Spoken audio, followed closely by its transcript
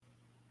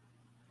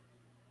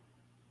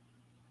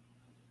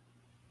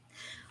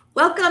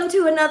Welcome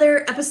to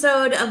another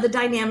episode of the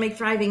Dynamic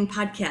Thriving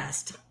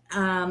Podcast.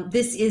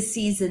 This is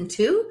season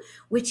 2,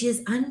 which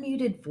is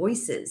Unmuted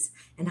Voices.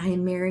 And I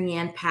am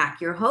Marianne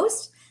Pack, your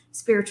host,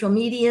 spiritual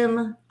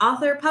medium,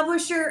 author,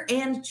 publisher,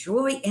 and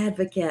joy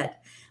advocate,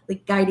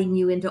 guiding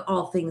you into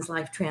all things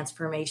life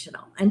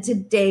transformational. And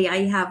today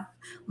I have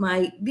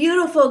my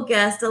beautiful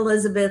guest,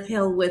 Elizabeth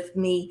Hill, with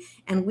me,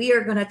 and we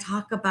are going to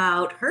talk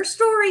about her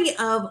story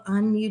of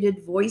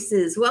unmuted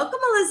voices. Welcome,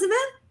 Elizabeth.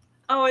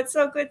 Oh, it's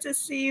so good to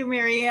see you,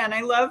 Marianne.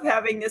 I love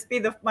having this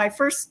be my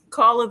first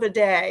call of the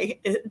day.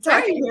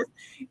 Talking with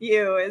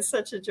you is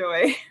such a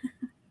joy.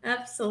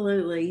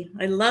 Absolutely.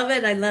 I love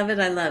it. I love it.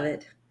 I love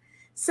it.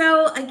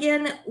 So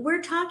again,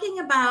 we're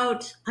talking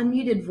about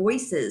unmuted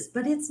voices,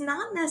 but it's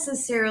not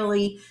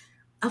necessarily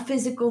a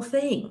physical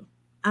thing.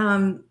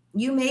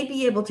 You may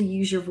be able to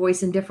use your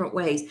voice in different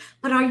ways,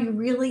 but are you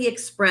really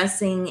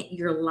expressing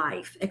your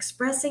life,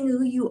 expressing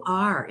who you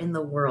are in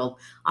the world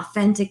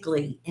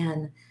authentically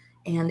and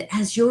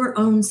as your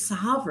own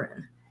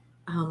sovereign,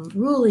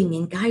 ruling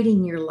and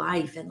guiding your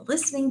life and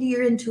listening to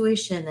your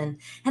intuition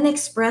and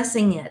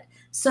expressing it?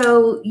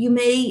 So you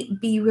may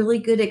be really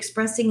good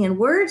expressing in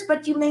words,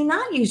 but you may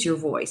not use your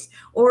voice,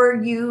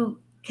 or you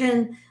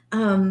can,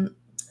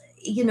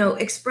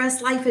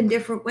 express life in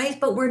different ways,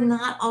 but we're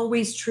not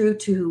always true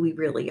to who we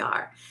really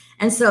are.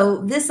 And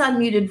so this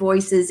Unmuted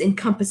Voices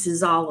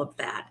encompasses all of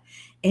that.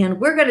 And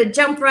we're going to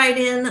jump right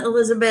in,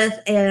 Elizabeth.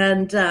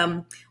 And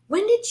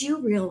when did you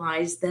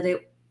realize that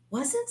it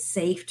wasn't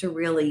safe to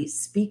really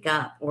speak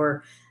up,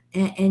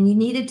 and you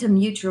needed to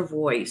mute your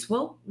voice?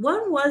 Well,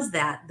 when was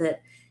that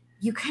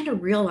you kind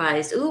of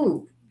realized,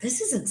 ooh,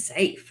 this isn't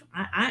safe?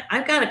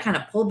 I've got to kind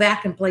of pull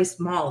back and play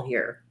small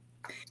here.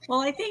 Well,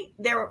 I think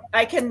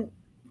I can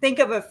think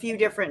of a few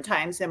different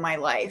times in my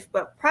life,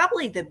 but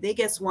probably the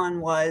biggest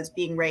one was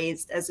being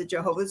raised as a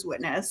Jehovah's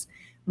Witness,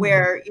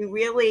 where you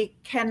really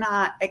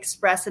cannot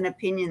express an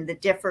opinion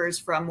that differs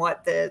from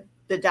what the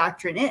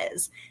doctrine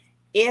is.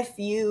 If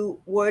you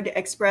would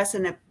express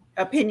an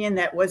opinion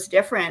that was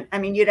different, I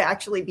mean, you'd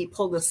actually be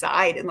pulled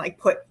aside and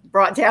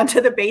brought down to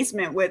the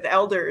basement with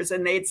elders,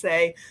 and they'd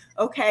say,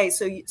 okay,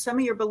 so some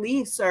of your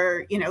beliefs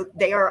are,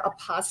 they are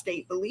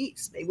apostate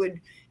beliefs. They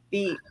would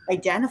be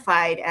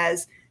identified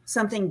as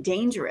something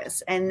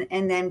dangerous. And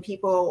then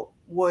people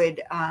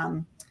would,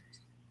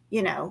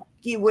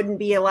 you wouldn't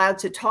be allowed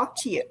to talk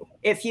to you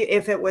if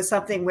it was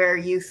something where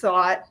you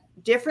thought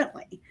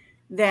differently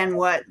than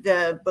what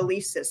the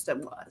belief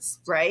system was.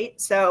 Right.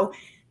 So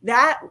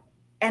that,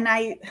 and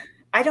I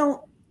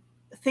don't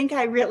think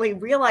I really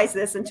realized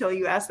this until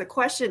you asked the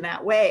question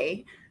that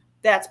way.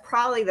 That's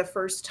probably the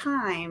first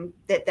time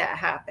that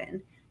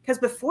happened. Because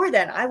before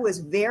that, I was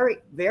very,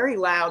 very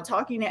loud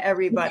talking to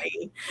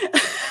everybody.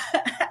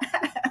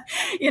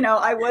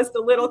 I was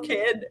the little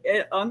kid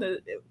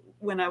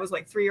when I was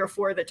like 3 or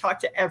 4 that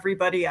talked to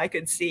everybody I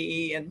could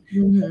see. And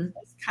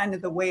that's kind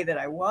of the way that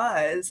I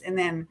was. And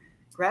then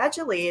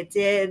gradually it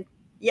did.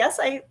 Yes,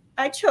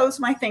 I chose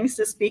my things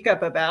to speak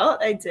up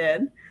about. I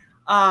did.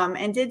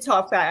 And did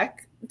talk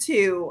back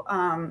to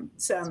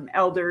some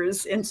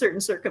elders in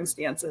certain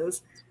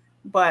circumstances.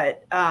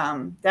 But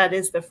that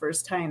is the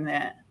first time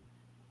that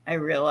I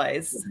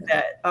realized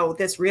that,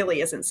 this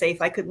really isn't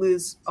safe. I could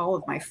lose all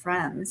of my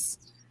friends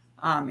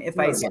if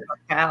I spoke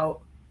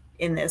out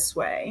in this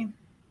way.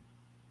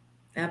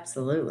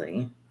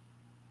 Absolutely.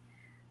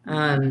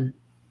 I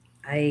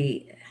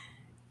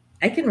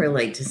can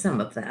relate to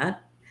some of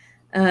that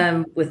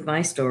with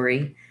my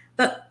story.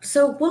 But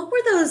so what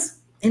were those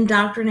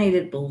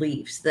indoctrinated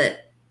beliefs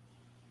that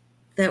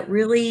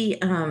really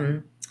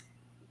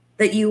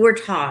that you were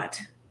taught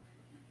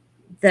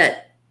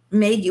that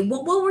made you,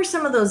 what were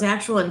some of those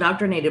actual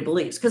indoctrinated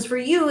beliefs? Because for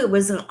you, it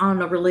was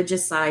on a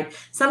religious side.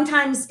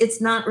 Sometimes it's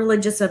not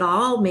religious at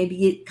all.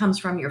 Maybe it comes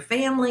from your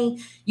family.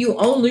 You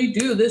only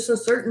do this a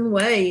certain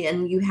way,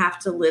 and you have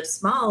to live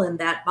small in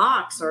that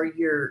box, or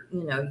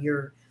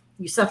you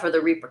suffer the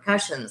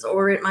repercussions.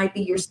 Or it might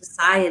be your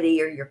society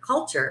or your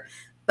culture.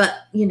 But,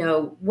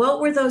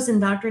 what were those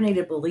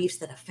indoctrinated beliefs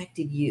that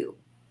affected you?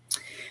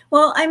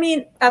 Well, I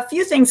mean, a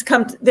few things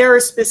there are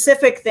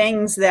specific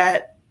things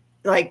that,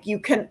 like,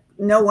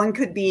 no one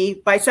could be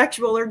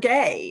bisexual or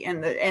gay.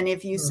 And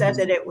if you said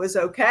that it was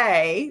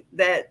okay,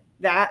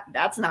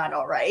 that's not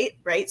all right.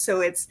 Right.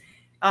 So it's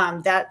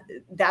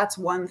that's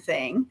one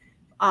thing.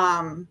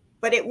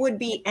 But it would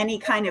be any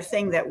kind of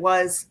thing that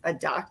was a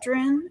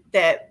doctrine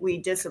that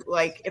we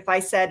like, if I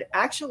said,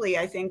 actually,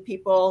 I think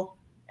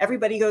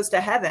everybody goes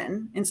to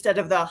heaven instead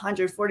of the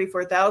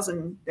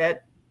 144,000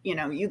 that,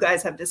 you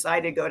guys have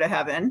decided go to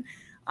heaven.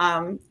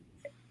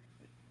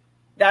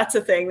 That's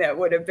a thing that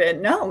would have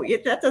been, no, you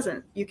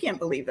can't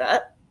believe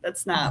that.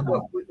 That's not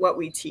what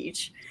we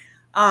teach.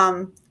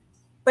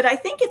 But I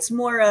think it's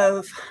more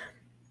of,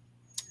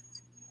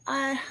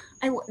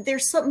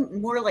 there's some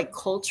more like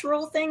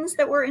cultural things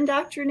that were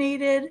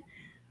indoctrinated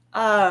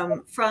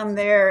from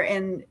there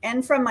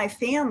and from my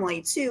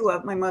family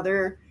too. My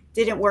mother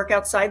didn't work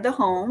outside the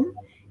home.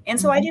 And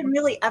so I didn't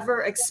really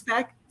ever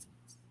expect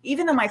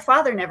even though my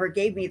father never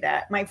gave me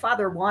that, my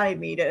father wanted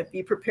me to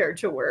be prepared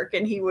to work,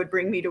 and he would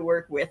bring me to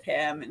work with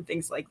him and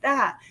things like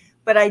that.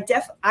 But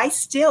I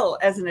still,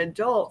 as an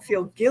adult,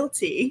 feel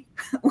guilty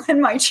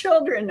when my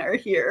children are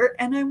here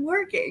and I'm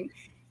working.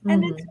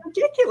 And it's Mhm.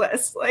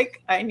 ridiculous.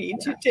 Like, I need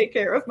to take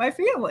care of my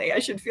family. I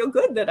should feel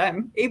good that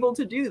I'm able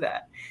to do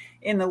that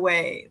in the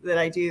way that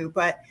I do.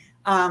 But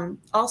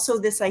also,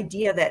 this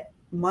idea that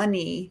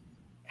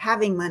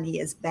having money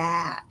is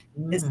bad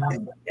is Mhm.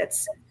 something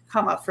that's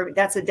come up for me.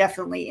 That's a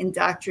definitely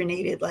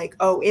indoctrinated, like,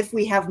 oh, if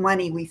we have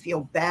money, we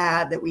feel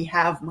bad that we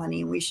have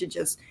money and we should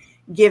just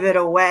give it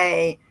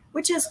away,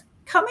 which is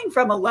coming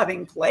from a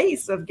loving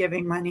place of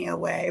giving money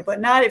away, but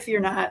not if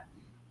you're not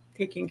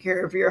taking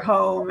care of your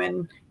home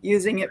and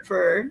using it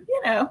for,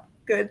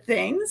 good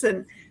things.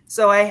 And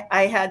so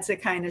I had to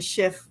kind of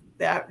shift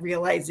that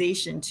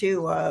realization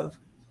too of,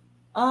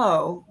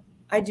 oh,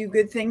 I do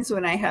good things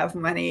when I have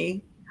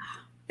money.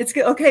 It's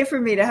okay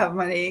for me to have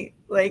money.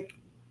 Like,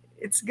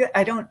 it's good.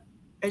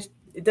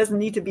 It doesn't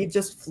need to be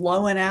just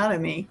flowing out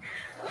of me.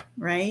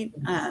 Right.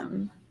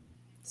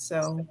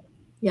 So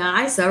Yeah,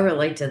 I so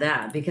relate to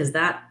that because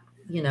that,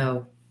 you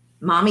know,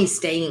 mommy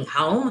staying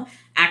home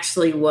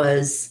actually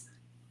was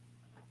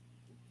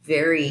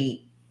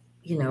very,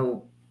 you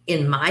know,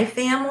 in my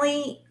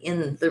family,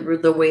 in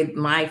the way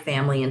my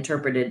family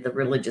interpreted the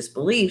religious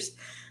beliefs,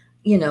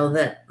 you know,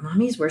 that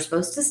mommies were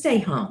supposed to stay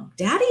home.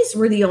 Daddies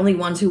were the only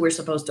ones who were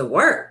supposed to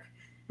work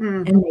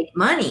mm, and make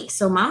money.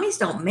 So mommies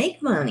don't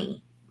make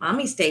money.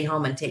 Mommies stay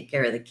home and take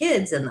care of the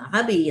kids and the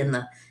hubby and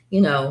the,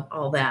 you know,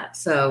 all that.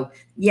 So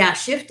yeah,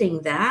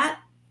 shifting that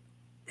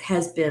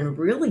has been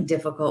really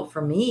difficult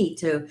for me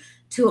to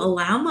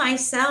allow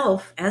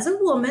myself as a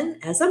woman,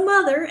 as a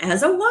mother,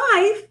 as a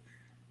wife,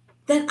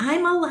 that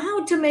I'm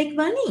allowed to make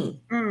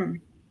money. mm,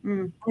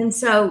 mm. And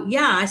so,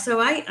 yeah, so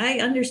I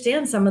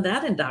understand some of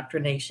that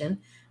indoctrination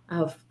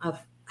of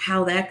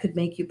how that could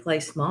make you play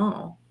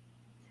small.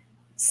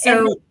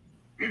 And So,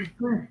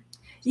 hmm,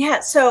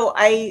 yeah,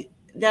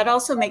 that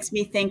also makes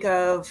me think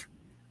of,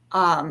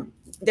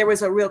 there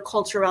was a real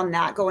culture around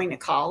not going to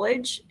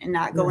college and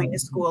not going to mhm,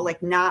 school,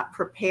 like not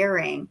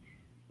preparing,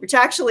 which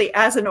actually,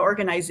 as an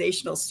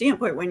organizational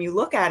standpoint, when you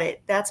look at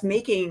it, that's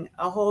making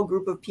a whole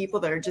group of people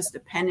that are just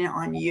dependent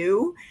on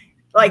you,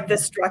 like the mhm,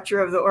 structure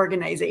of the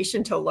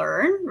organization, to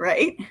learn,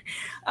 right?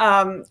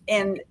 And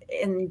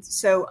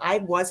so I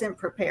wasn't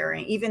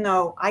preparing, even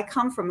though I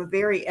come from a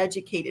very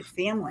educated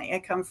family. I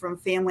come from a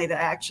family that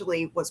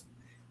actually was,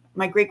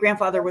 my great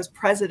grandfather was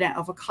president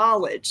of a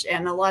college,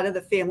 and a lot of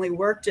the family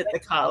worked at the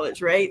college,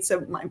 right?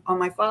 So on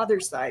my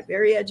father's side,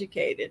 very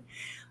educated.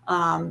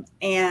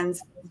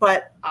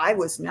 But I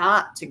was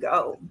not to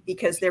go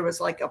because there was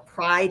like a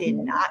pride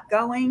in not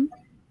going,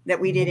 that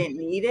we mhm, didn't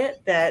need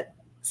it, that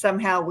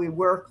somehow we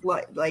work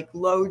like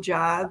low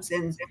jobs,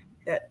 and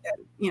that,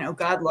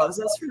 God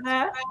loves us for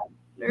that.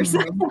 Or mhm.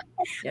 something.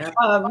 Yeah,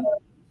 Um,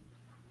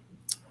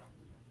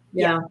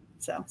 yeah. yeah.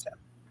 So,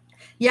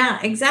 Yeah,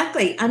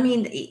 exactly. I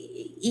mean,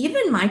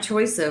 even my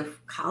choice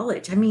of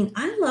college, I mean,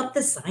 I love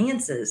the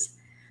sciences,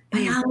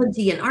 mm,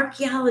 biology and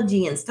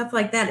archaeology and stuff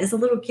like that. As a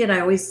little kid, I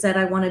always said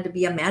I wanted to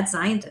be a mad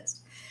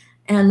scientist.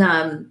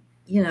 And,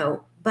 you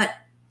know, but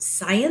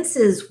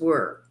sciences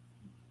were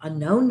a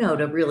no-no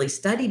to really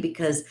study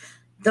because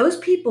those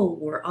people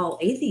were all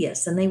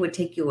atheists and they would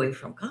take you away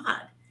from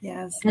God.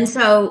 yes. And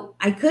so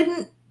I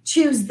couldn't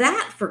choose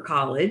that for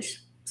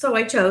college. So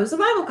I chose a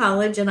Bible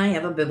college and I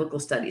have a biblical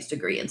studies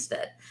degree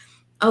instead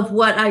of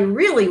what I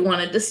really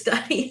wanted to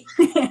study,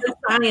 the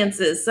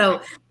sciences.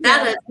 So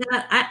Yeah.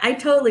 I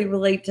totally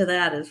relate to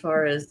that as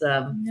far as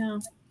Yeah.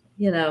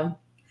 you know.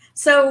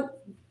 So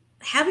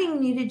having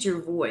muted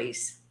your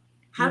voice,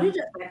 how Mm. did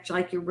it affect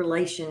like your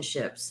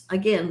relationships?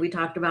 Again, we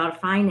talked about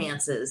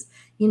finances,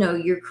 you know,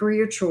 your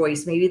career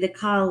choice, maybe the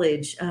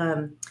college,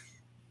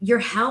 your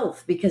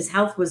health, because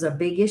health was a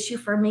big issue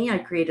for me. I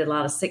created a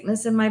lot of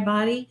sickness in my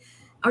body,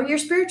 or your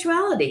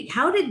spirituality.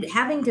 How did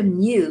having to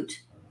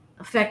mute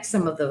affect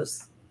some of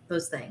those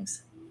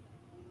things?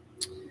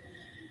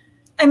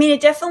 I mean,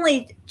 it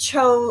definitely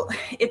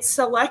it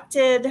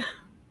selected,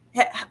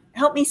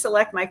 helped me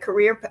select my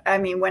career. I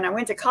mean, when I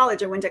went to college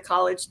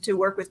to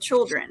work with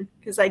children,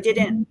 because I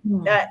didn't,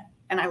 Mhm. that,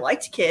 and I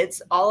liked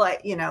kids.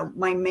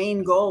 My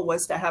main goal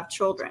was to have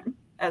children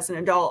as an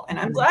adult. And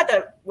I'm Mhm. glad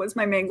that was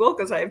my main goal,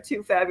 because I have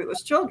two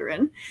fabulous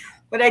children.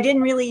 But I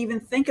didn't really even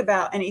think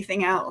about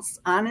anything else,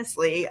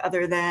 honestly,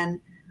 other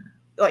than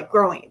like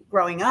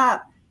growing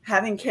up,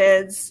 having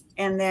kids,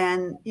 and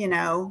then,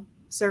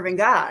 serving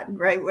God,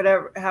 right?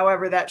 Whatever,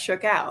 however that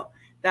shook out,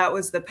 that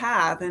was the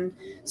path. And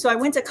so I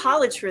went to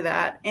college for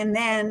that, and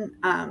then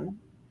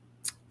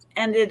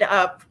ended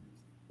up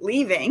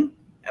leaving.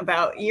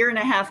 About a year and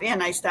a half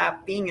in, I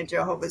stopped being a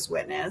Jehovah's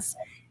Witness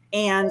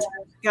and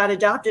got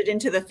adopted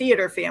into the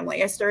theater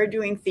family. I started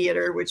doing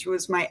theater, which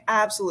was my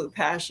absolute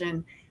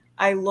passion.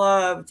 I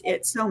loved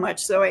it so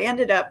much. So I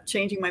ended up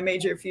changing my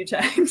major a few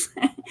times.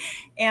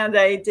 And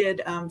I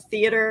did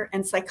theater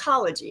and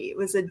psychology. It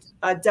was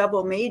a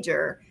double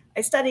major.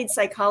 I studied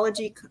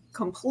psychology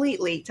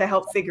completely to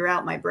help figure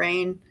out my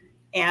brain,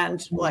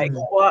 and like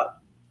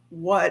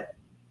what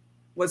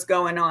was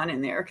going on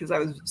in there, because I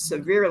was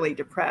severely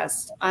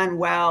depressed,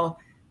 unwell,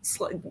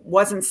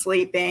 wasn't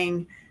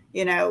sleeping,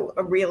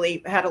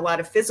 really had a lot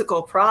of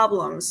physical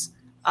problems.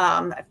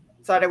 I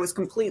thought I was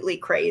completely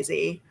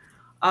crazy.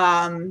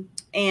 And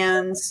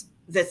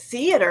the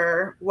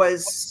theater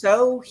was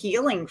so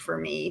healing for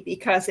me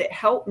because it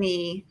helped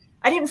me.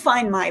 I didn't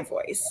find my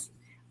voice.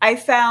 I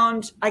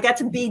got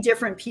to be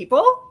different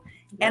people.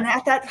 And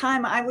at that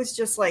time, I was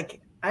just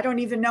like, I don't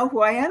even know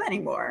who I am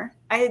anymore.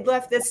 I had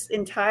left this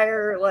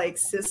entire like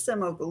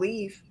system of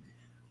belief.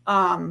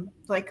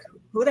 Like,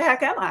 who the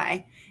heck am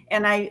I?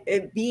 And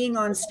being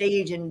on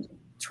stage and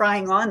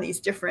trying on these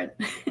different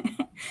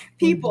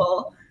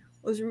people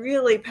was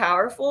really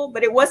powerful,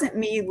 but it wasn't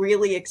me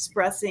really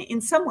expressing.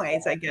 In some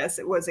ways, I guess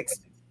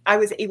I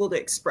was able to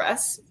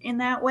express in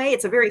that way.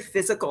 It's a very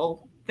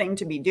physical thing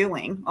to be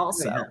doing,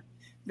 also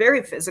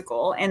very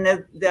physical. And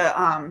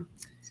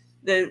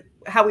the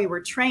how we were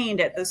trained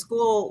at the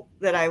school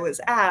that I was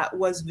at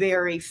was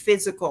very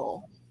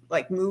physical,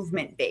 like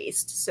movement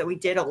based. So we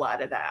did a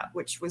lot of that,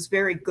 which was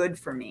very good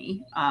for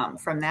me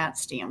from that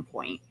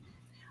standpoint.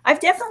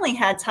 I've definitely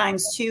had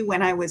times too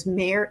when I was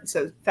married.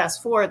 So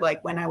fast forward,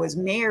 like when I was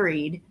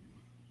married,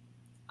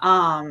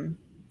 I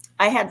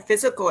had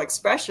physical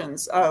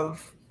expressions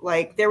of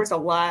like, there was a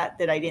lot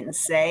that I didn't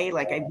say.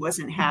 Like I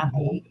wasn't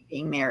happy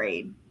being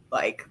married.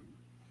 Like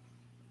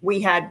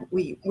we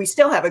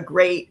still have a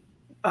great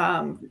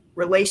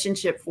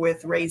relationship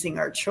with raising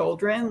our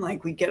children.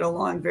 Like we get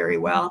along very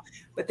well,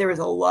 but there was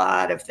a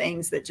lot of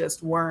things that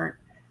just weren't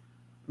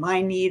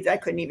my needs. I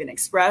couldn't even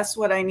express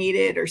what I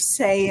needed or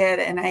say it.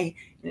 And I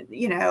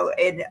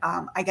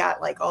got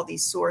like all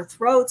these sore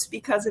throats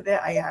because of it.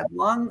 I had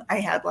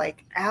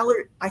like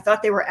I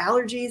thought they were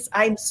allergies.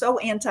 I'm so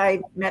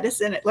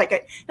anti-medicine,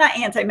 not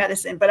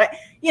anti-medicine, but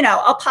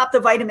I'll pop the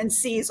vitamin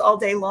C's all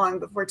day long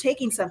before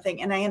taking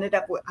something. And I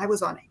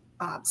was on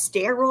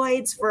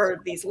steroids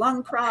for these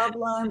lung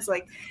problems,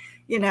 and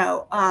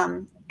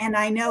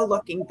I know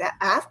looking back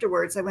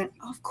afterwards, I went,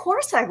 of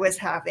course I was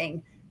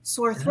having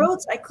sore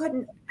throats. I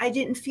felt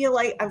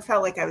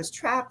like I was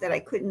trapped, that I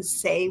couldn't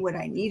say what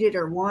I needed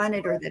or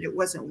wanted, or that it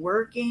wasn't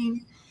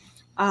working.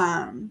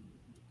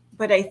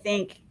 But I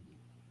think,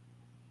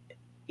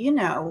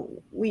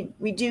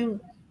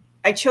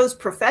 I chose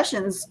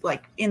professions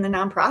like in the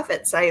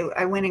nonprofits.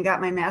 I went and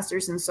got my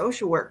master's in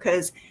social work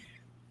because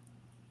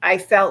I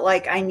felt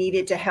like I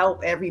needed to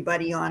help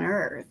everybody on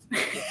earth.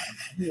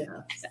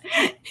 Yeah.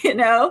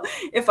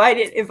 If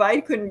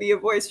I couldn't be a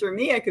voice for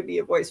me, I could be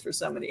a voice for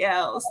somebody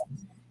else.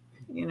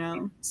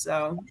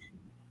 So.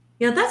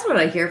 Yeah, that's what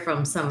I hear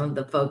from some of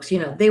the folks.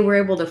 They were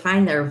able to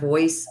find their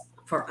voice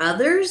for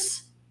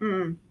others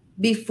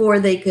before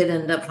they could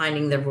end up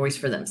finding their voice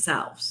for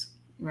themselves.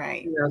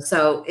 Right.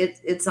 So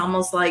it's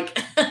almost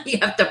like you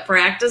have to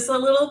practice a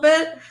little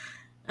bit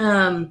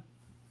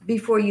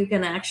before you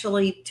can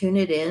actually tune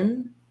it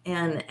in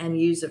and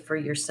use it for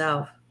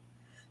yourself.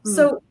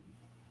 So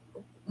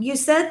you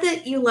said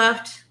that you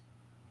left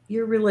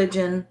your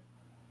religion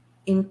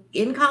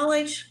in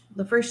college,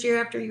 the first year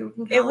after you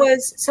were in college? It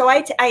was, so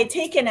I had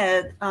taken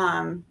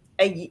I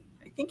think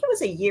it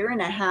was a year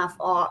and a half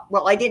off.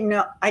 Well, I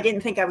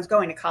didn't think I was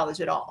going to college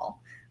at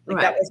all.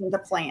 That wasn't the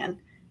plan.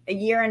 A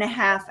year and a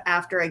half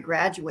after I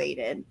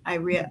graduated,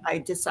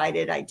 I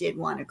decided I did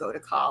want to go to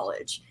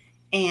college.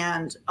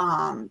 And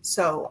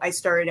so I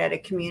started at a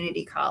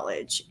community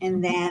college,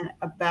 and then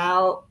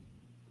about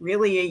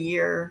really a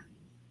year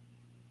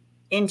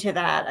into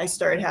that, I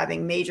started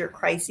having major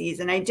crises,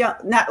 and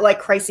not like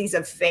crises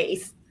of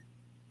faith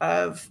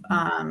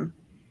and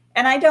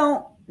I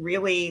don't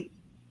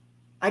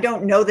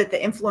know that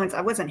the influence,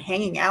 I wasn't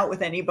hanging out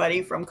with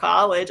anybody from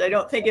college. I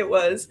don't think it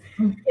was,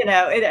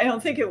 I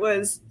don't think it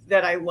was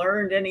that I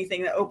learned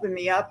anything that opened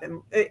me up,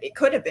 and it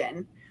could have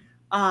been.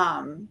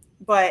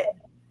 But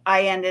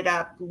I ended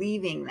up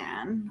leaving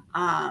then.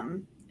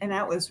 And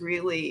that was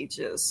really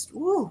just,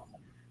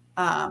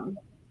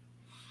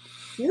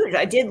 huge.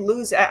 I did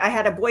lose, I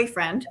had a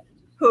boyfriend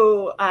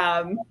who,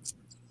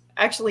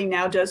 actually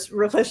now does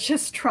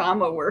religious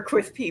trauma work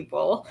with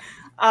people.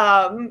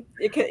 We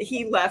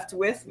left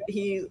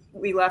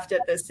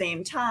at the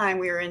same time.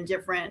 We were in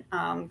different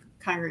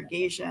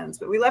congregations,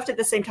 but we left at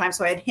the same time.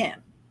 So I had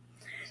him,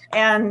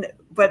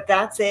 but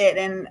that's it.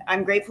 And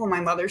I'm grateful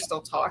my mother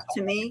still talked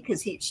to me,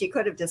 because she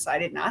could have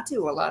decided not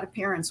to. A lot of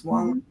parents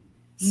won't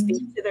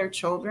speak to their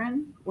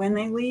children when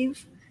they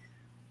leave.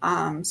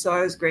 So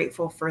I was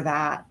grateful for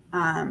that.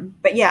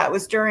 But yeah, it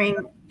was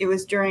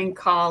during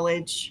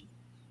college.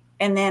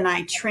 And then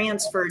I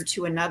transferred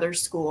to another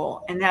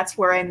school, and that's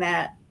where I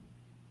met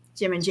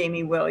Jim and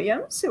Jamie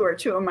Williams, who are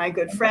two of my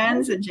good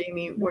friends. And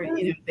Jamie,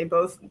 they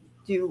both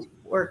do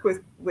work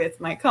with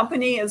my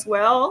company as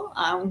well.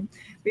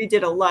 We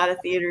did a lot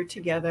of theater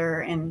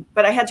together,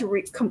 but I had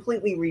to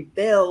completely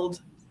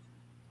rebuild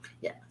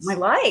my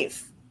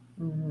life.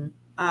 And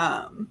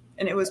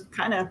it was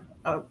kind of,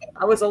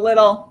 I was a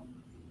little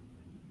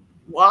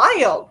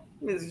wild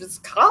it was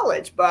just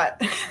college,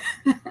 but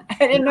I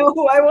didn't know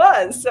who I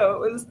was.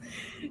 So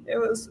it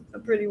was a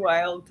pretty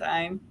wild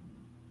time.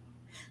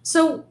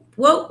 So,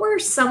 what were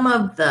some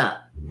of the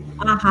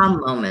aha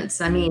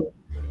moments? I mean,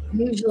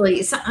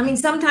 usually, I mean,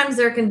 sometimes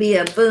there can be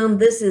a boom,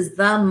 this is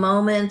the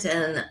moment,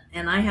 and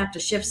I have to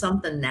shift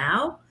something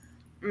now.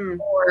 Mm.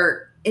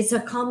 Or it's a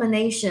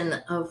combination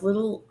of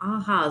little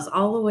ahas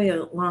all the way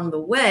along the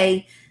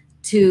way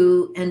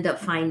to end up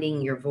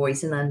finding your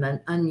voice and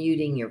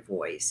unmuting your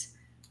voice.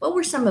 What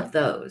were some of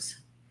those?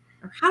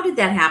 Or how did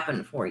that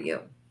happen for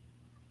you?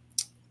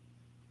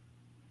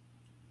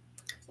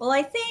 Well,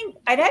 I think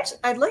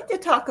I'd like to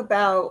talk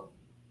about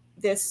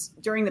this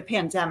during the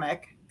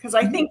pandemic, because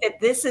I think that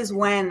this is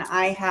when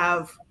I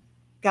have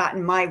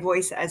gotten my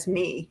voice as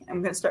me.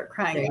 I'm going to start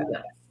crying. There you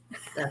go.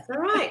 That's all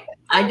right.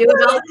 I do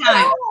it all the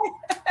time.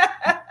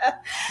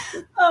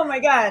 Oh my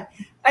God.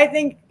 I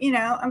think,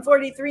 I'm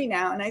 43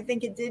 now, and I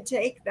think it did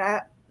take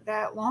that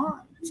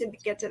long to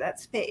get to that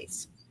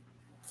space.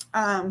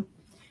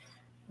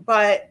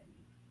 But,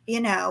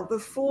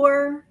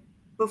 before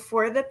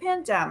the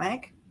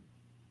pandemic,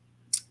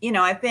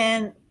 I've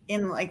been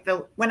in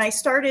when I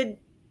started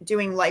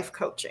doing life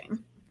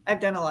coaching, I've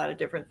done a lot of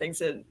different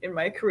things in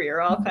my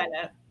career, all kind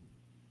of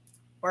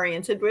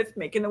oriented with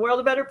making the world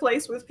a better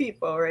place with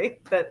people, right?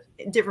 But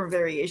different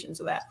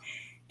variations of that.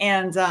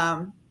 And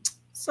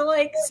so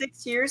like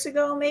 6 years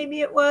ago,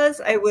 maybe I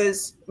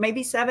was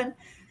maybe 7,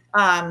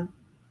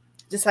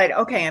 decided,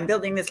 okay, I'm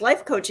building this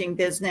life coaching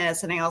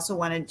business. And I also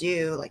want to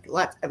do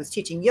I was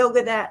teaching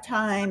yoga that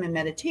time and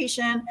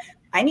meditation.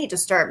 I need to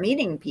start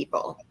meeting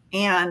people.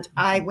 And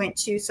I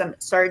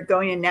started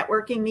going to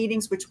networking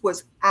meetings, which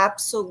was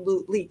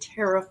absolutely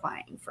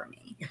terrifying for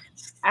me.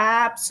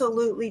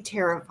 Absolutely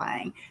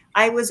terrifying.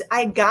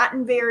 I'd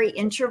gotten very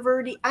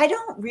introverted. I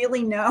don't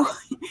really know.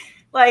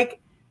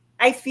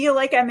 I feel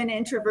like I'm an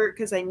introvert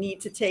because I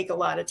need to take a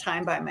lot of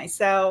time by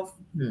myself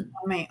on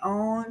my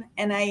own.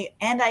 And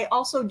I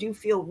also do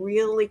feel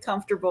really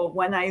comfortable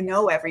when I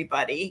know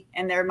everybody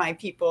and they're my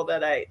people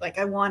that I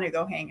want to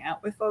go hang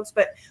out with folks.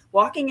 But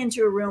walking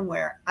into a room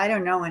where I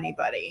don't know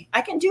anybody,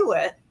 I can do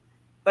it.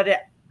 But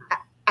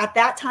at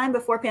that time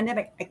before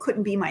pandemic, I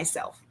couldn't be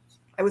myself.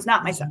 I was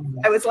not myself.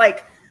 I was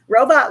like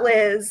robot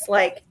Liz,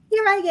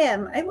 here I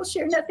am. I will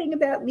share nothing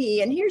about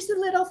me. And here's the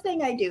little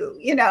thing I do.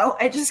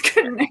 I just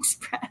couldn't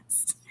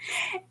express.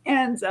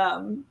 And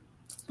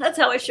that's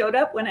how I showed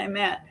up when I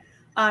met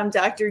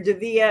Dr.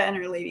 Davia and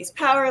her Ladies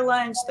Power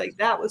Lunch.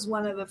 That was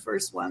one of the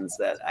first ones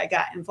that I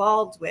got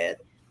involved with.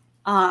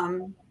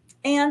 And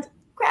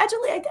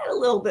gradually I got a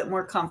little bit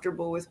more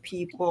comfortable with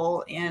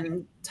people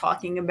and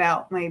talking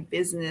about my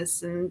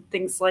business and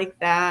things like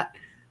that.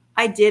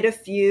 I did a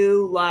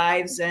few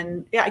lives,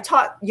 and I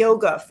taught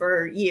yoga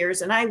for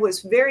years, and I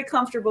was very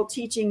comfortable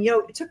teaching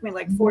yoga. It took me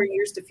 4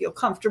 years to feel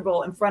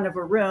comfortable in front of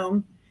a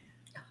room,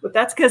 but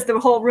that's because the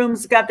whole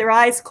room's got their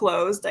eyes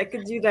closed. I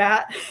could do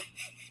that.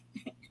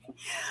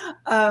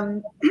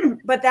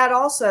 But that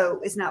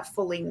also is not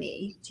fully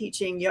me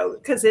teaching yoga,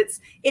 because it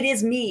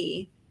is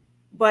me,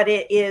 but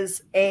it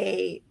is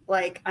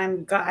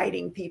I'm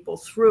guiding people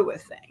through a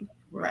thing,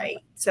 right?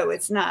 So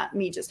it's not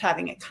me just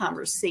having a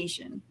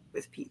conversation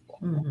with people.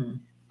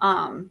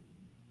 Mm-hmm.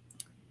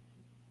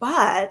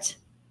 But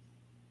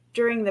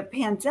during the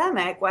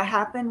pandemic, what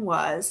happened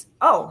was,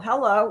 oh,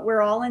 hello,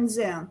 we're all in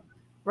Zoom,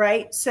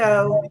 right?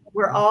 So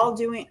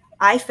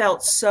I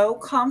felt so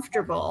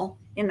comfortable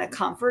in the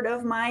comfort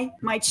of my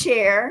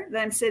chair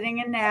that I'm sitting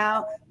in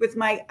now with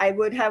I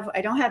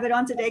don't have it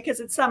on today because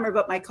it's summer,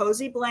 but my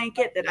cozy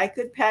blanket that I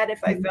could pet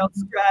if I felt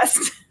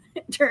stressed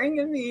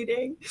during a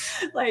meeting.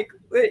 I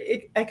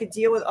could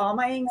deal with all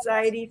my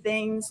anxiety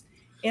things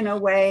in a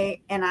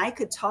way, and I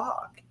could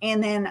talk.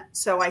 And then,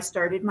 so I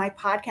started my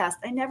podcast.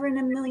 I never in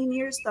a million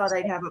years thought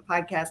I'd have a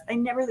podcast. I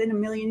never in a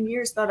million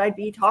years thought I'd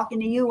be talking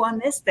to you on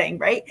this thing,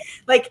 right?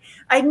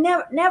 I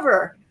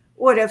never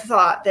would have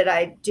thought that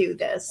I'd do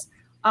this.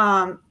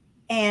 I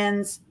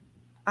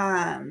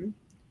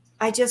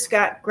just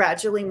got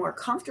gradually more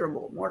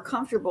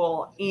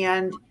comfortable.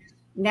 And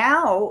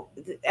now,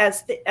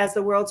 as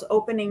the world's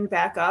opening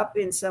back up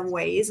in some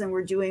ways, and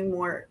we're doing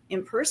more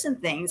in-person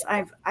things,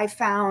 I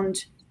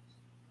found,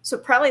 so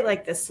probably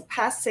this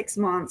past 6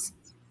 months,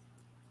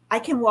 I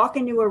can walk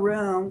into a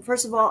room.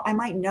 First of all, I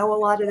might know a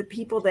lot of the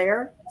people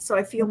there, so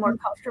I feel more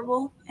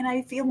comfortable, and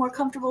I feel more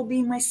comfortable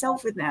being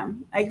myself with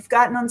them. I've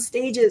gotten on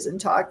stages and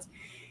talked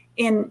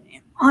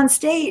on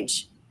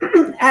stage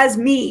as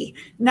me,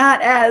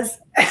 not as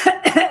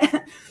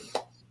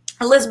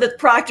Elizabeth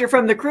Proctor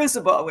from The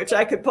Crucible, which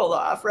I could pull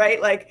off,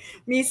 right?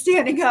 Me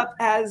standing up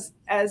as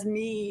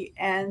me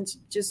and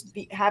just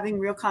having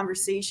real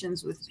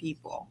conversations with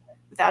people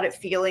without it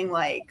feeling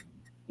I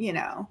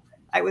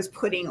was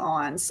putting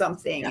on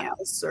something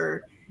else,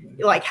 or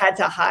had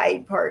to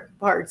hide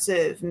parts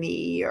of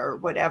me or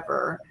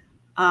whatever.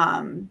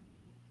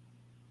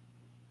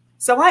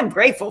 So I'm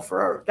grateful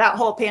for that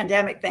whole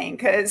pandemic thing,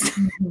 because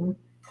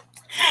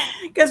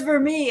for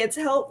me, it's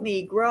helped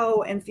me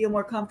grow and feel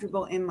more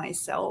comfortable in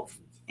myself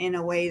in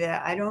a way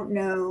that I don't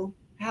know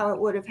how it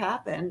would have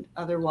happened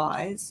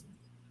otherwise.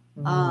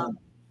 Mm.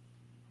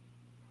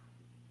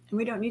 And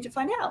we don't need to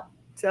find out.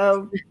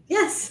 So,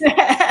 Yes,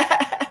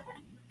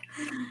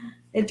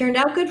 it turned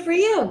out good for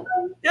you.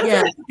 that's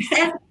Yes,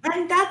 it.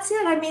 and that's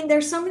it. I mean,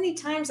 there's so many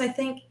times I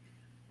think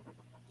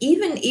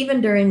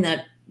even during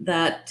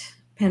that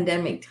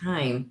pandemic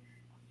time,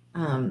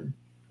 um,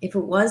 if it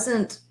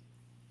wasn't,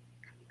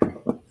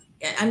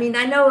 I mean,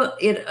 I know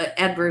it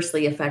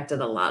adversely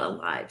affected a lot of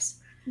lives,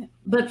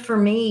 but for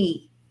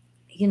me,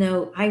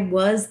 I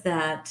was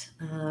that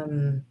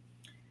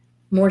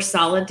more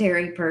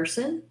solitary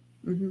person.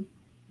 Mm-hmm.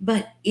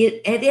 But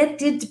it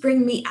did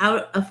bring me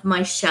out of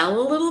my shell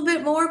a little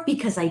bit more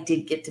because I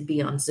did get to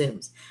be on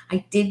Zooms.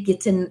 I did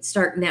get to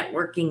start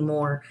networking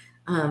more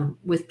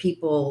with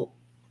people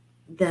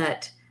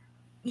that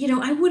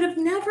I would have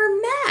never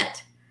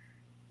met,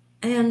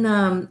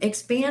 and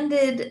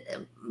expanded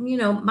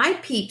my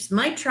peeps,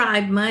 my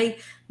tribe,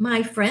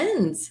 my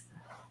friends.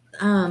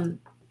 Um,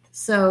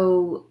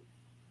 so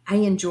I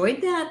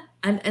enjoyed that,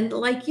 and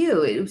like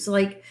you, it was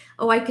like,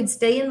 oh, I could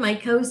stay in my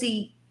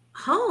cozy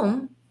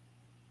home,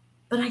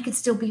 but I could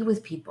still be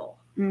with people,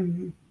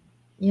 Mm-hmm.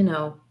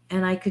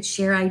 and I could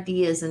share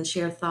ideas and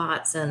share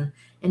thoughts and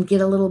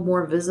get a little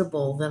more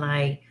visible than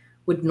I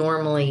would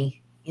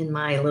normally in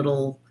my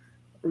little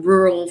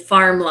rural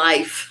farm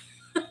life.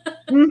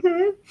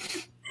 Mm-hmm.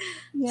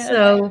 Yes.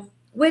 So,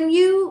 when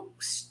you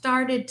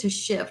started to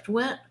shift,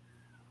 what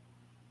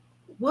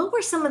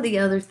were some of the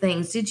other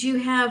things? Did you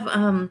have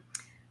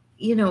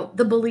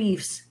the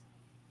beliefs?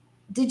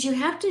 Did you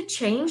have to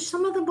change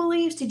some of the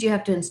beliefs? Did you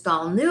have to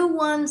install new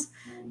ones?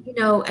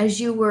 As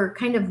you were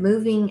kind of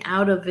moving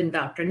out of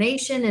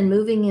indoctrination and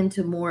moving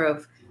into more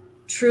of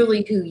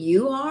truly who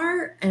you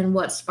are and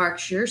what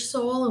sparks your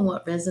soul and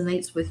what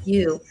resonates with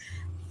you,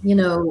 you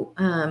know,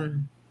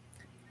 um,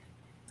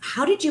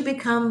 how did you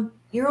become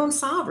your own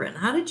sovereign?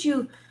 How did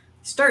you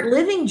start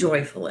living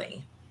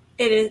joyfully?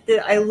 It is.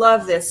 I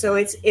love this. So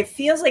it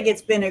feels like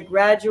it's been a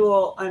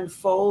gradual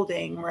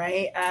unfolding,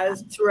 right,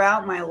 as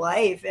throughout my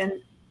life, and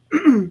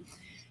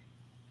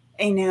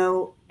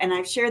and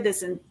I've shared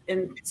this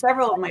in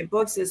several of my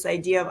books. This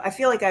idea of I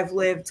feel like I've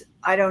lived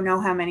I don't know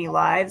how many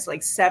lives,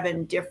 like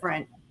 7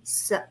 different,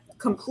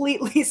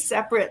 completely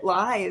separate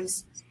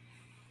lives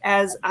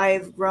as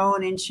I've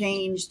grown and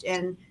changed,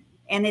 and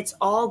it's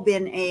all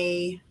been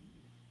a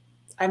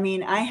I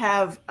mean,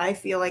 I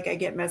feel like I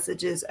get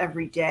messages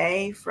every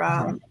day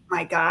from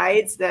my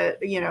guides that,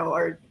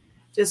 are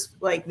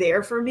just like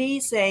there for me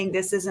saying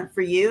this isn't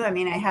for you. I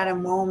mean, I had a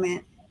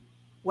moment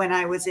when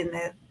I was in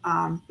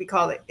we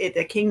call it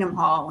the Kingdom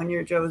Hall when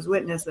you're Jehovah's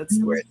Witness.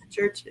 That's where Mhm. the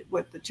church,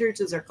 what the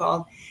churches are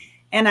called.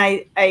 And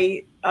I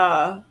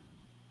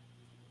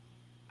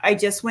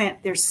just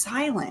went, there's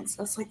silence.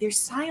 I was like, there's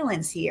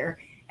silence here.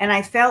 And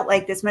I felt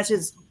like this much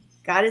as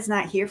God is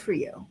not here for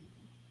you.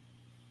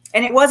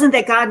 And it wasn't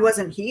that God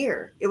wasn't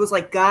here. It was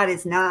like God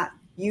is not.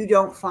 You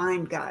don't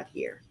find God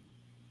here.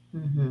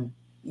 Mhm.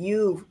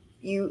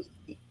 You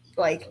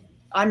like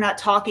I'm not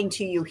talking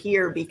to you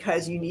here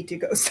because you need to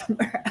go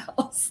somewhere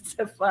else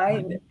to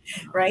find it,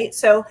 right?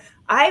 So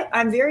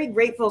I'm very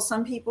grateful.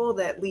 Some people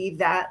that leave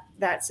that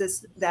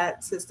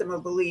system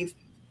of belief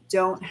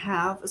don't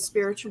have a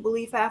spiritual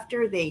belief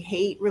after. They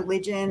hate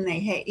religion. They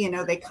hate,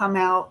 they come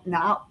out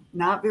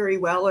not very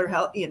well or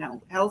healthy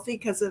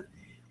because of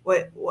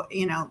what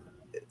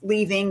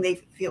leaving. They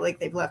feel like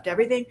they've left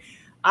everything.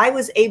 I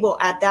was able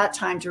at that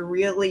time to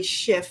really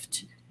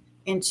shift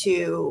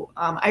into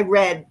I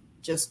read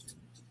just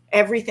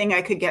everything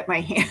I could get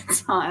my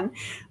hands on.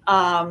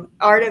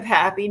 Art of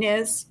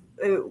Happiness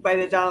by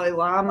the Dalai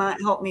Lama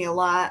helped me a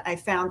lot. I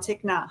found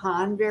Thich Nhat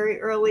Hanh very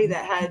early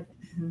that had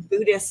Mhm.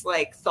 Buddhist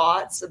like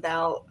thoughts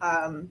about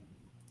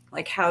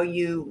like how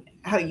you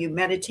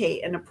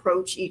meditate and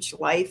approach each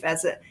life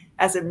as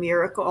a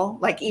miracle,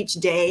 like each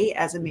day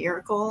as a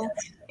miracle.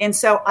 And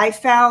so I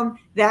found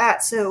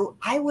that. So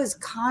I was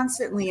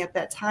constantly at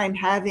that time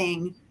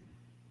having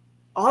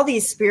all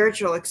these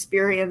spiritual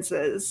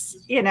experiences.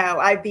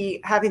 I'd be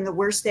having the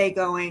worst day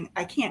going,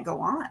 I can't go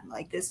on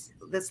like this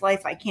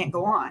life. I can't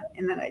go on.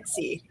 And then I'd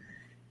see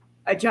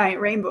a giant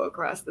rainbow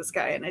across the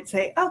sky and I'd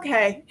say,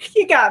 okay,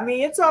 you got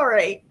me. It's all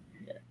right.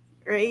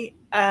 Right.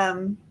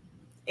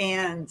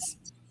 And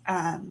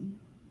um,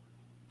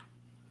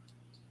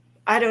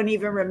 I don't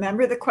even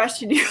remember the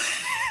question you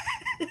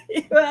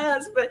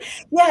asked, but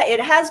yeah, it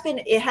has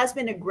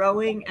been a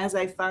growing as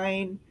I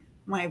find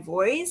my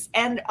voice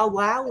and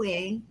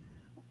allowing.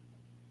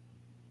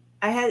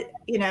 I had,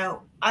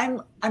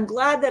 I'm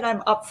glad that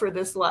I'm up for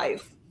this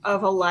life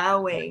of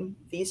allowing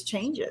these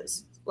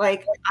changes.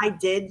 Like I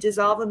did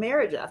dissolve a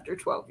marriage after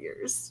 12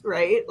 years,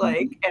 right?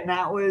 Like, and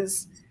that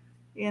was,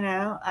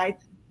 I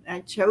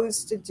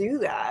chose to do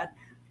that.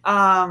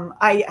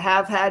 I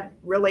have had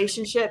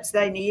relationships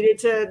that I needed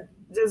to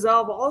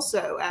dissolve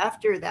also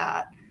after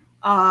that.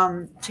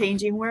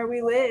 Changing where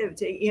we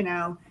lived,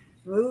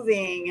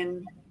 moving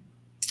and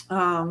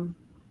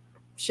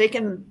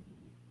shaking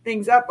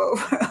things up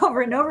over,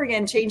 over and over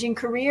again, changing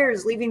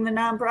careers, leaving the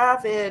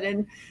nonprofit,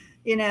 and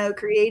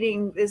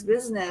creating this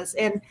business.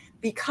 And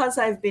because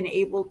I've been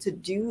able to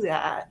do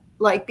that,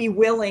 like be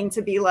willing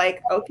to be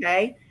like,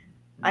 okay,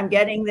 I'm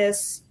getting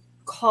this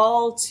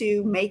call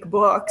to make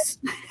books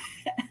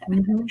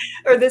Mm-hmm.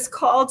 or this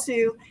call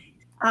to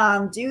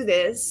do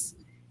this.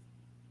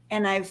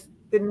 And I've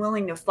been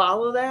willing to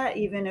follow that,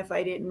 even if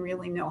I didn't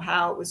really know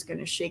how it was going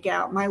to shake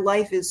out. My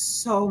life is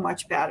so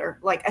much better,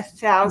 like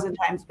 1,000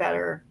 times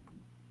better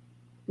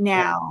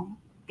Yeah.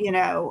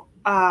 now,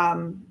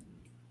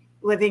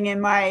 living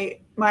in my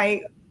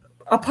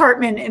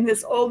apartment in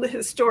this old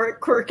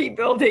historic quirky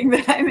building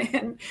that I'm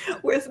in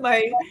with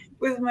my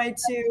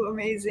two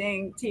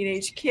amazing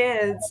teenage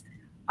kids,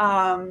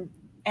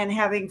 and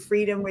having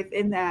freedom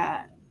within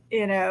that,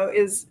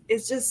 is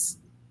just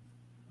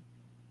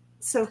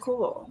so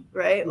cool,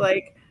 right?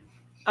 Like,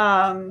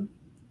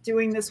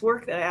 doing this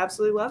work that I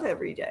absolutely love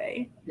every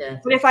day. Yes.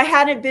 But if I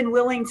hadn't been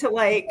willing to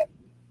like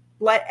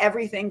let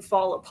everything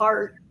fall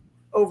apart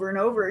over and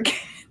over again,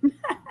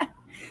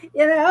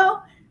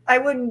 I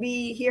wouldn't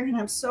be here. And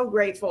I'm so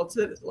grateful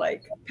to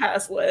like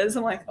pass Liz.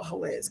 I'm like, oh,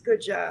 Liz,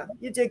 good job.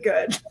 You did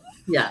good.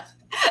 Yeah.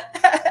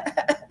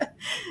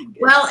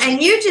 Well,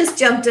 and you just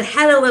jumped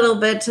ahead a little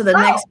bit to the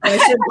next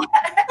question.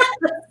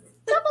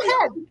 Jump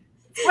ahead.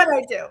 It's what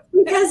I do.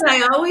 Because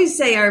I always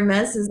say our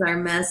mess is our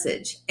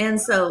message. And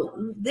so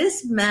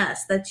this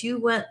mess that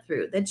you went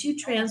through, that you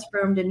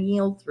transformed and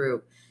healed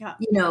through,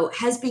 Yeah.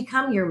 Has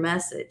become your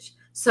message.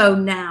 So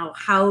now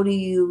how do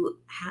you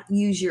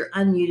use your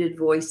unmuted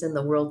voice in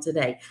the world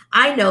today?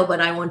 I know, but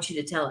I want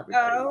you to tell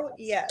everybody. Oh,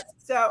 yes.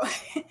 So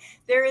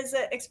there is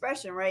an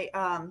expression, right?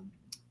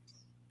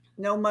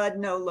 No mud,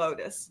 no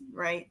lotus,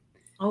 right?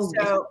 Oh,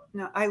 So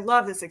no, I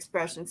love this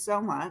expression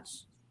so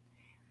much.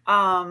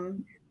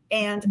 And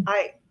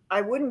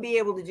I wouldn't be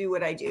able to do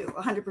what I do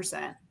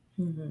 100%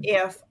 Mhm.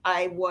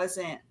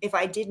 if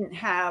I didn't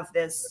have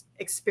this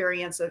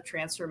experience of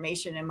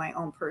transformation in my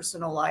own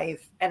personal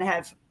life and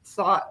have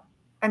thought,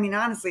 I mean,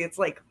 honestly, it's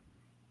like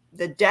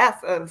the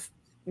death of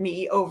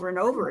me over and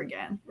over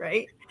again,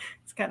 right?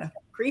 It's kind of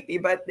creepy,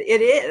 but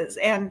it is.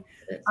 And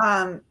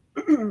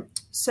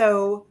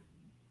so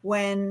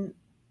when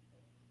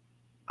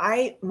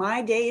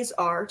my days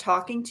are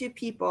talking to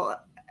people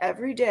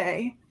every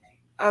day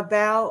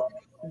about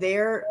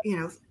their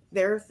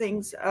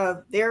things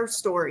of their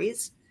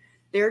stories,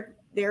 their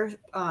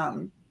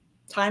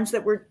times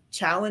that were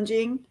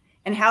challenging,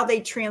 and how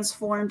they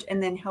transformed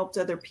and then helped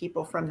other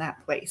people from that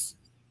place,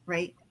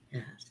 right?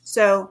 Yes.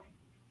 So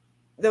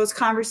those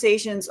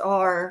conversations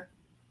are,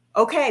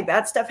 okay,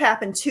 bad stuff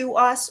happened to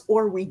us,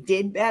 or we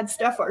did bad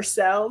stuff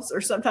ourselves,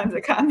 or sometimes a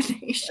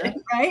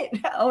combination, right?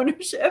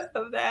 Ownership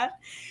of that.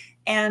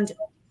 And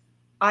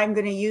I'm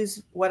going to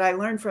use what I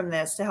learned from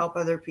this to help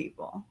other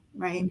people,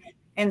 right? Mm-hmm.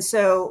 And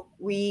so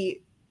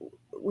we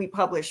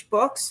publish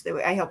books.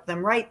 I help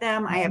them write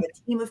them. I have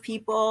a team of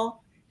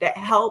people that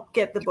help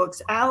get the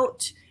books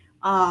out.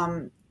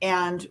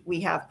 And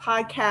we have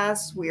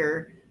podcasts.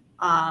 We're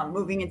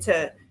moving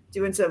into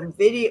doing some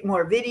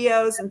more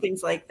videos and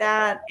things like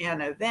that,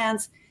 and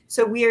events.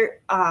 So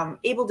we're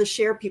able to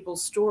share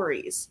people's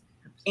stories.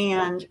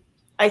 And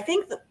I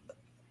think that,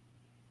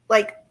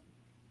 like,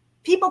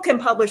 people can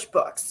publish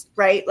books,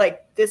 right?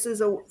 Like, this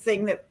is a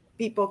thing that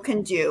people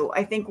can do.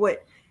 I think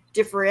what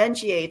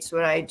differentiates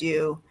what I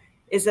do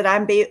is that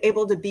I'm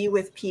able to be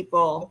with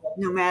people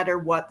no matter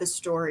what the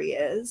story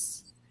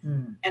is,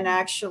 and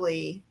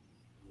actually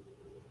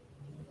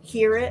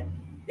hear it.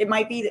 It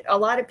might be a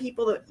lot of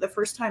people that the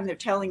first time they're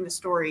telling the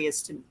story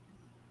is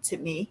to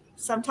me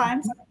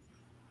sometimes,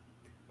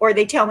 or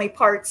they tell me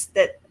parts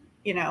that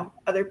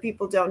other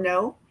people don't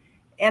know,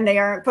 and they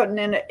aren't putting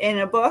in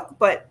a book,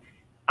 but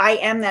I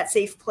am that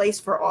safe place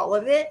for all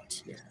of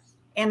it. Yes.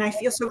 And I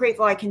feel so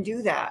grateful I can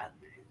do that.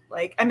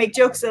 Like, I make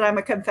jokes that I'm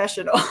a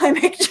confessional. I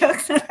make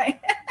jokes that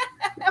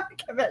I'm a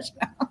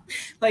confessional.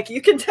 Like,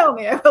 you can tell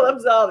me, I will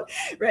absolve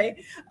it,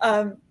 right?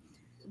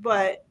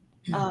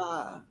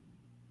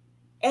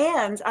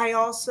 And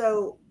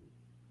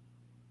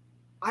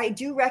I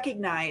do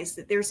recognize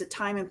that there's a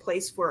time and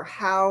place for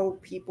how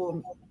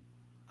people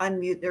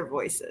unmute their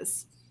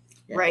voices,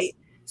 yes. Right?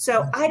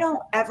 So I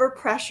don't ever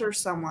pressure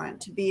someone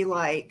to be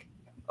like,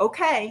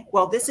 okay,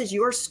 well, this is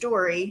your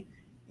story.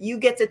 You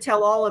get to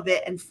tell all of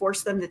it, and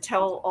force them to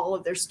tell all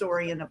of their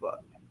story in a book.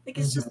 Like,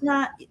 it's just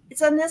not,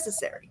 it's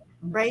unnecessary,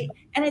 right?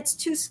 And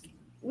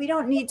we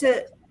don't need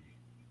to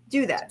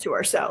do that to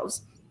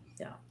ourselves.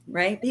 Yeah.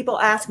 Right? People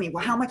ask me,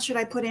 well, how much should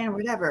I put in or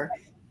whatever?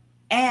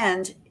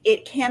 And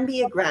it can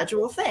be a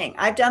gradual thing.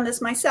 I've done this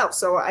myself.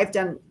 So I've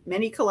done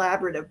many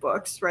collaborative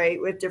books,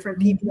 right, with different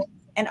people.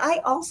 And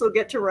I also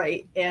get to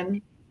write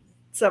in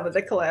some of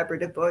the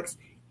collaborative books.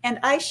 And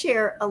I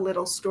share a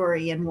little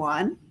story in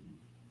one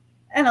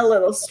and a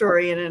little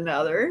story in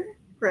another,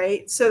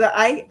 right? So that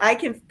I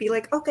can be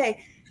like,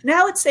 okay,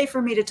 now it's safe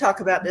for me to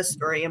talk about this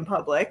story in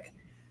public.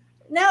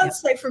 Now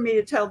it's safe for me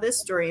to tell this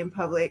story in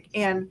public.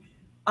 And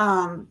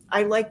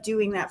I like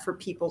doing that for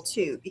people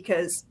too,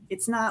 because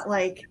it's not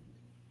like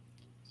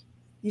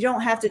you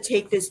don't have to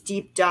take this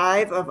deep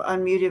dive of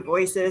unmuted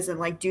voices and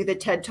like do the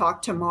TED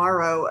talk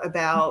tomorrow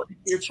about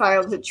your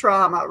childhood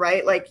trauma,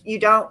 right? Like you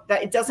don't,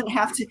 that it doesn't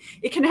have to,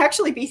 it can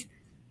actually be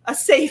a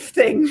safe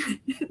thing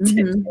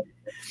to,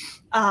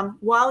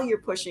 while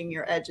you're pushing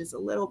your edges a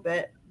little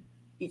bit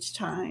each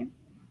time.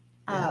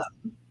 Yes.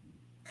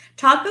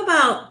 Talk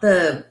about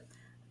the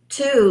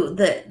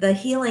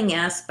healing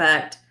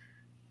aspect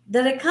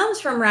that it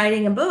comes from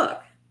writing a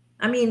book.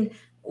 I mean,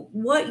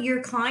 what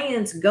your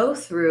clients go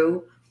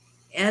through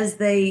as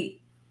they,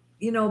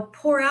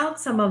 pour out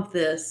some of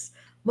this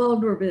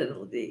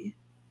vulnerability.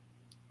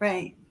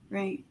 Right.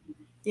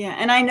 Yeah.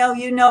 And I know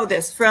you know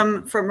this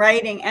from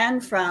writing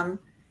and from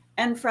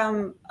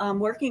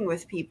working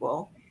with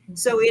people.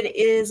 So it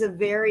is a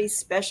very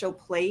special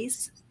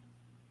place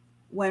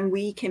when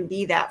we can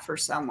be that for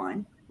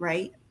someone,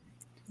 right?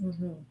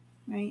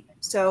 Right.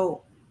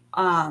 So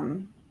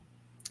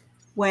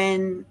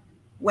when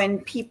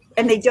people,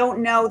 and they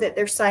don't know that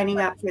they're signing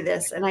up for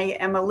this, and I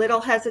am a little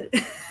hesitant.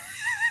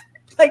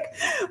 Like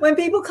when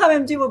people come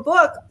and do a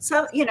book,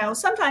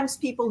 sometimes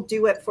people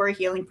do it for a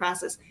healing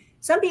process.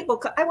 Some people,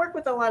 I work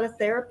with a lot of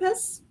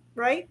therapists,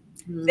 right?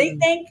 They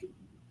think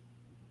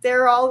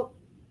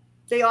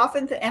they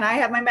often, and I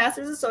have my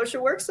master's in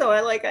social work, so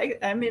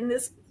I'm in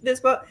this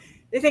book.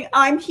 They think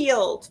I'm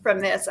healed from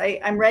this.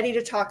 I'm ready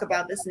to talk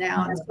about this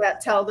now and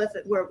tell this,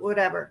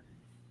 whatever.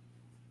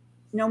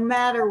 No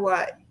matter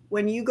what,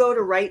 when you go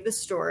to write the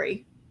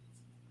story,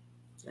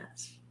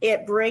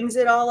 it brings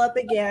it all up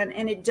again,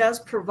 and it does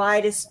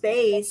provide a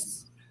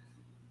space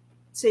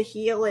to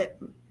heal it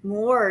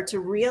more,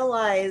 to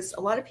realize, a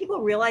lot of people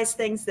realize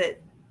things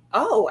that,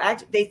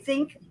 they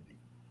think,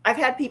 I've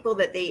had people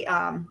that they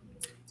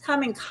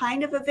come in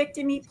kind of a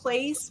victim-y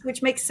place,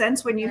 which makes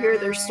sense when you hear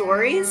their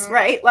stories,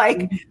 right?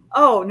 Like,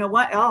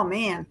 oh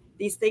man,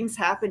 these things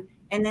happen.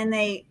 And then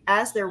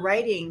as they're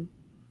writing,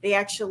 they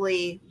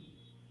actually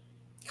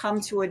come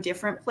to a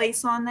different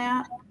place on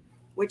that,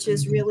 which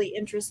is really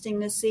interesting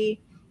to see.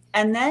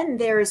 And then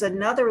there's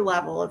another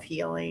level of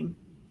healing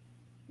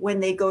when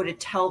they go to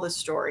tell the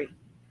story.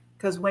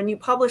 Because when you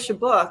publish a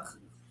book,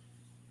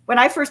 when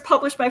I first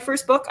published my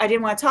first book, I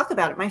didn't want to talk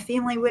about it. My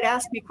family would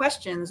ask me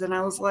questions, and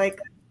I was like,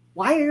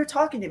 why are you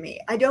talking to me?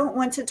 I don't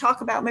want to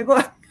talk about my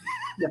book.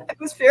 I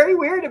was very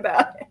weird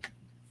about it.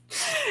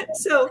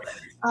 So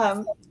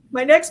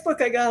my next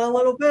book, I got a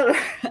little better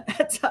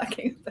at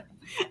talking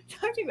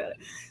about it.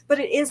 But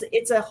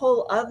it's a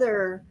whole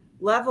other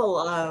level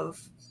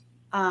of,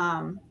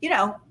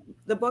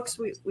 the books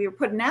we were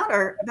putting out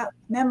are about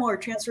memoir,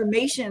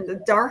 transformation,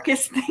 the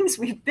darkest things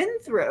we've been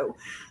through,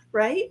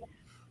 right?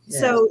 Yes.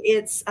 So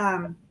it's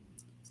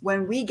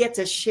when we get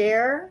to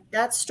share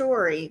that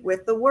story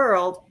with the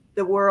world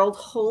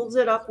holds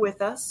it up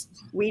with us.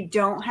 We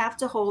don't have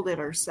to hold it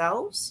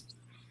ourselves.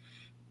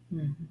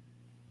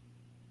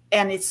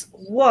 And it's,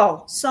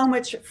 so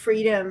much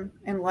freedom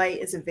and light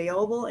is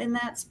available in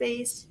that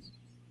space.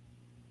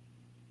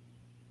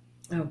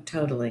 Oh,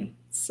 totally.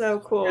 So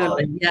cool.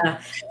 Totally.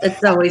 Yeah.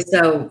 That's always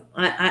so,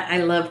 I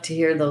love to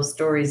hear those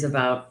stories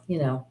about,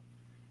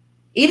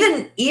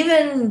 even,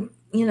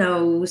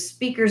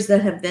 speakers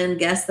that have been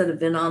guests that have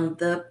been on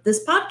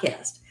this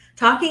podcast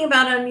talking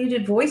about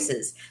unmuted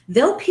voices.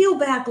 They'll peel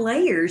back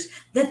layers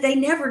that they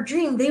never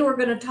dreamed they were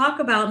going to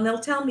talk about. And they'll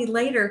tell me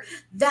later,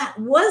 that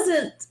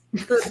wasn't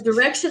the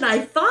direction I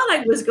thought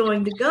I was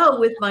going to go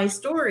with my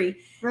story.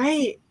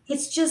 Right.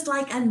 It's just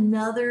like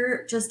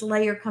another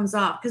layer comes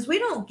off, because we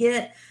don't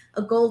get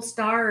a gold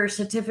star or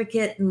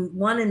certificate and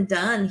one and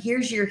done.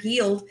 Here's your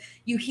healed.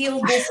 You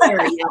healed this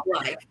area of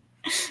life.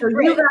 So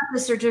you got the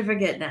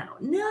certificate now.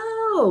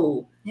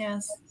 No.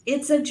 Yes.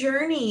 It's a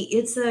journey.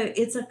 It's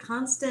a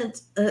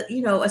constant,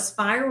 a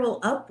spiral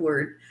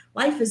upward.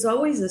 Life is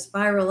always a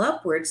spiral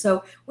upward.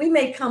 So we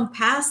may come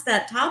past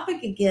that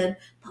topic again,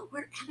 but we're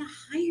at a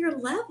higher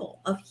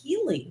level of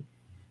healing.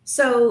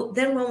 So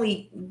then when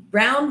we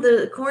round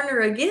the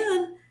corner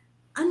again,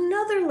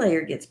 another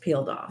layer gets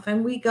peeled off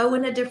and we go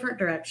in a different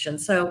direction.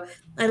 So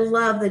I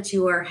love that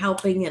you are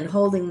helping and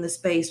holding the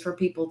space for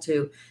people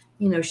to,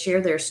 share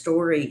their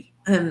story.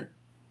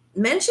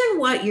 Mention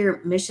what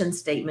your mission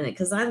statement is,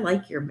 because I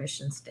like your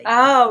mission statement.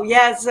 Oh,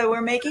 yeah. So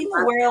we're making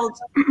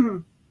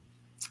the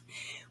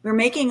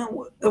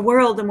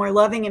world a more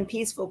loving and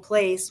peaceful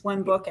place,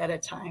 one book at a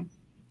time.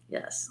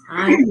 Yes.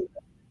 I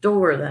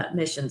adore that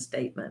mission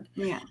statement.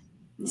 Yeah.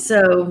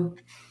 So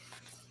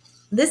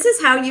this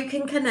is how you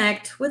can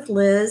connect with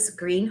Liz,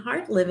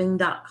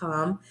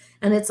 greenheartliving.com.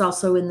 And it's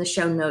also in the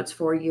show notes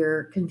for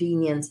your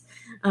convenience.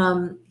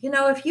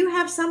 If you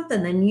have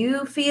something and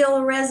you feel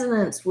a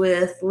resonance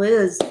with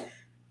Liz,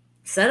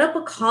 set up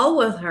a call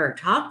with her,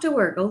 talk to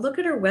her, go look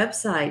at her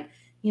website,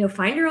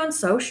 find her on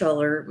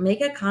social or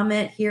make a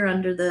comment here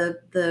under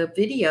the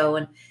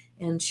video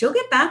and she'll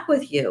get back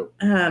with you.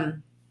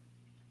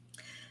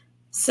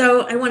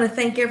 So I want to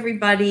thank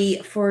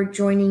everybody for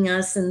joining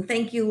us, and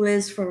thank you,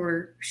 Liz,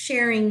 for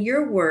sharing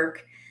your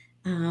work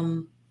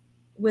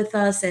with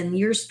us and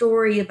your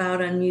story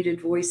about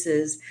unmuted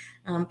voices,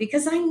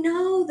 because I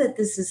know that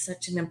this is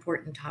such an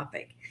important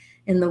topic.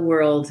 in the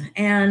world.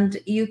 And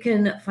you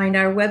can find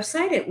our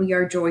website at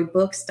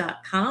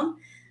wearejoybooks.com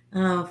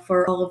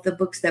for all of the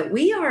books that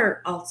we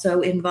are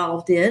also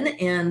involved in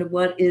and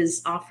what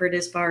is offered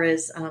as far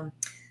as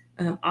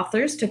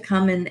authors to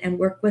come and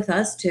work with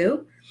us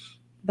too.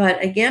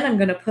 But again, I'm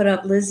going to put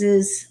up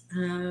Liz's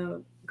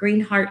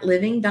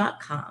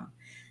greenheartliving.com.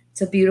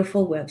 It's a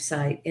beautiful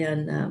website,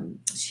 and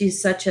she's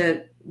such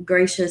a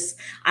gracious.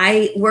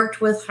 I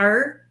worked with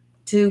her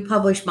to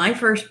publish my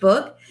first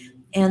book,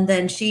 and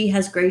then she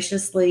has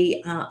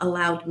graciously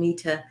allowed me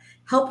to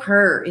help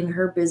her in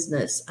her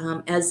business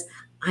as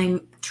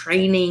I'm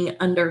training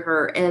under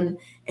her and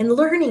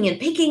learning and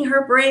picking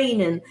her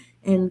brain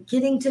and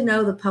getting to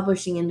know the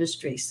publishing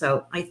industry.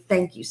 So I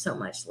thank you so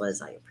much,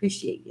 Liz. I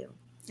appreciate you.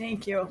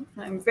 Thank you.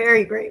 I'm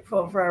very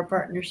grateful for our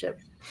partnership.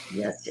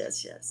 Yes,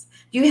 yes, yes.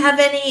 Do you have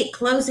any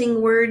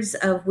closing words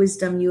of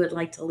wisdom you would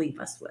like to leave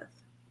us with?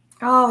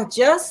 Oh,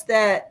 just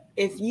that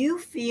if you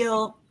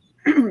feel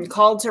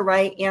called to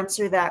write,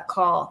 answer that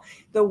call.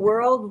 The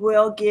world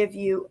will give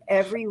you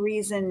every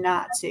reason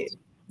not to,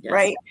 yes.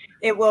 Right?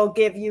 It will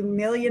give you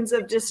millions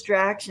of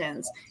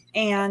distractions.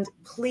 And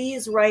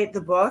please write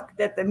the book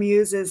that the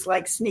muse is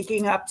like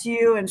sneaking up to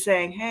you and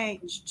saying,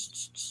 hey,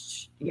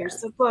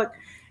 here's the book.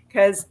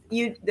 Because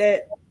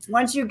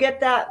once you get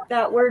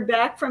that word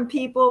back from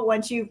people,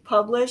 once you've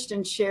published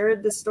and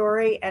shared the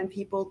story and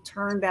people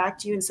turn back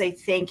to you and say,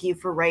 thank you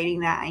for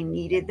writing that, I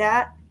needed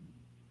that,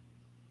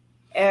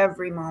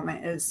 every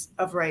moment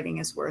of writing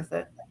is worth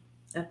it.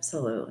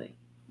 Absolutely.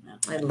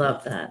 I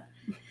love that.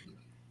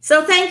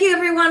 So thank you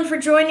everyone for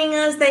joining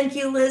us. Thank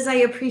you, Liz. I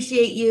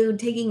appreciate you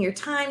taking your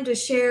time to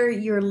share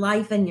your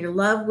life and your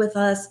love with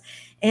us.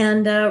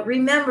 And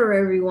remember,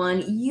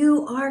 everyone,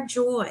 you are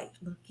joy,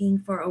 looking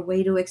for a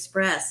way to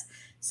express.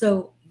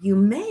 So you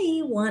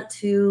may want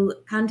to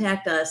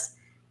contact us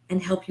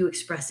and help you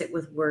express it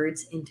with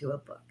words into a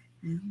book.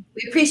 Mm-hmm.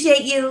 We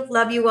appreciate you.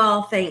 Love you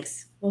all.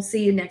 Thanks. We'll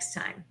see you next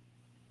time.